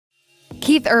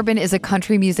Keith Urban is a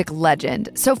country music legend,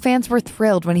 so fans were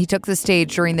thrilled when he took the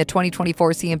stage during the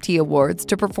 2024 CMT Awards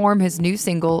to perform his new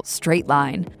single, Straight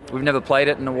Line. We've never played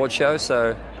it in an award show,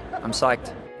 so I'm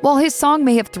psyched. While his song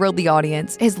may have thrilled the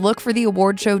audience, his look for the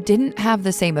award show didn't have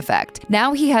the same effect.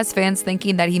 Now he has fans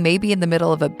thinking that he may be in the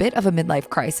middle of a bit of a midlife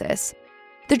crisis.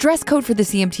 The dress code for the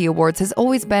CMT Awards has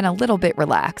always been a little bit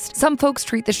relaxed. Some folks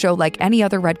treat the show like any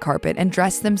other red carpet and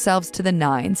dress themselves to the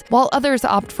nines, while others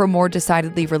opt for more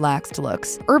decidedly relaxed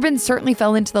looks. Urban certainly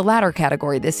fell into the latter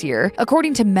category this year.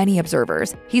 According to many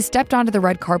observers, he stepped onto the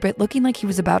red carpet looking like he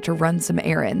was about to run some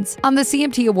errands. On the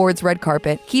CMT Awards red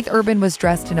carpet, Keith Urban was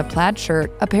dressed in a plaid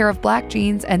shirt, a pair of black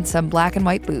jeans, and some black and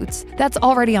white boots. That's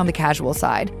already on the casual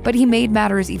side, but he made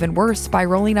matters even worse by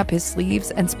rolling up his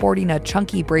sleeves and sporting a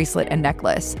chunky bracelet and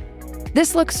necklace.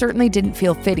 This look certainly didn't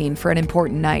feel fitting for an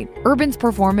important night. Urban's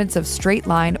performance of Straight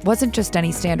Line wasn't just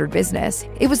any standard business.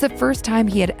 It was the first time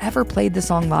he had ever played the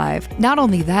song live. Not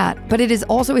only that, but it is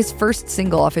also his first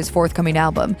single off his forthcoming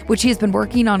album, which he has been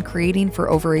working on creating for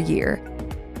over a year.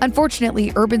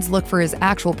 Unfortunately, Urban's look for his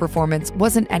actual performance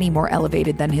wasn't any more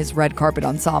elevated than his red carpet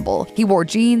ensemble. He wore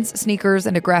jeans, sneakers,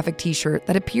 and a graphic t-shirt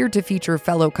that appeared to feature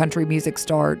fellow country music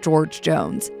star George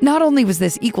Jones. Not only was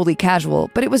this equally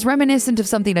casual, but it was reminiscent of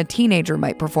something a teenager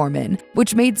might perform in,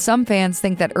 which made some fans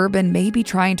think that Urban may be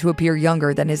trying to appear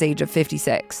younger than his age of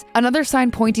 56. Another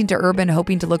sign pointing to Urban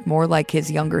hoping to look more like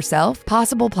his younger self: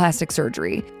 possible plastic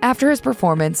surgery. After his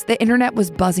performance, the internet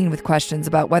was buzzing with questions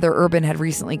about whether Urban had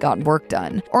recently gotten work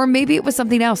done. Or maybe it was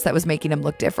something else that was making him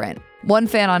look different. One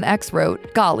fan on X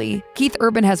wrote, "Golly, Keith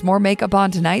Urban has more makeup on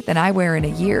tonight than I wear in a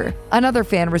year." Another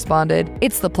fan responded,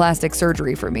 "It's the plastic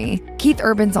surgery for me." Keith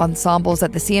Urban's ensembles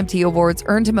at the CMT Awards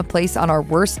earned him a place on our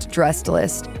worst dressed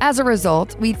list. As a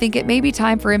result, we think it may be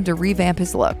time for him to revamp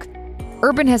his look.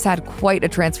 Urban has had quite a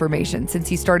transformation since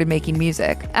he started making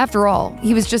music. After all,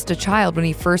 he was just a child when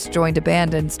he first joined a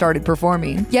band and started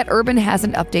performing. Yet Urban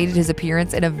hasn't updated his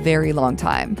appearance in a very long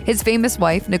time. His famous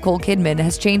wife, Nicole Kidman,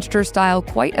 has changed her style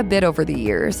quite a bit over the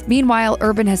years. Meanwhile,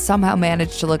 Urban has somehow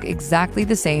managed to look exactly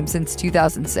the same since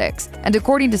 2006. And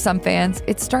according to some fans,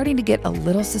 it's starting to get a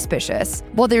little suspicious.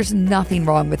 While there's nothing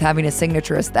wrong with having a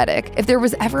signature aesthetic, if there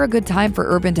was ever a good time for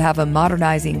Urban to have a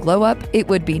modernizing glow-up, it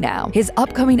would be now. His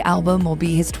upcoming album will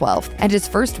be his 12th, and his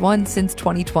first one since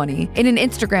 2020. In an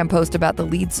Instagram post about the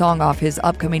lead song off his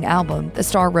upcoming album, the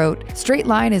star wrote, "Straight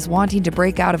Line is wanting to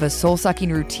break out of a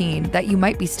soul-sucking routine that you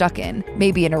might be stuck in,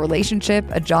 maybe in a relationship,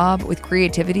 a job, with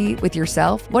creativity, with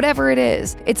yourself, whatever it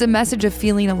is. It's a message of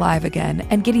feeling alive again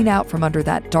and getting out from under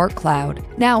that dark cloud."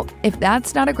 Now, if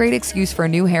that's not a great excuse for a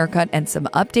new haircut and some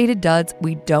updated duds,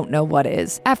 we don't know what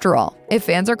is. After all, if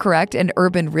fans are correct and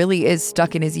Urban really is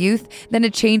stuck in his youth, then a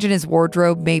change in his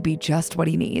wardrobe may be just what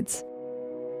he needs.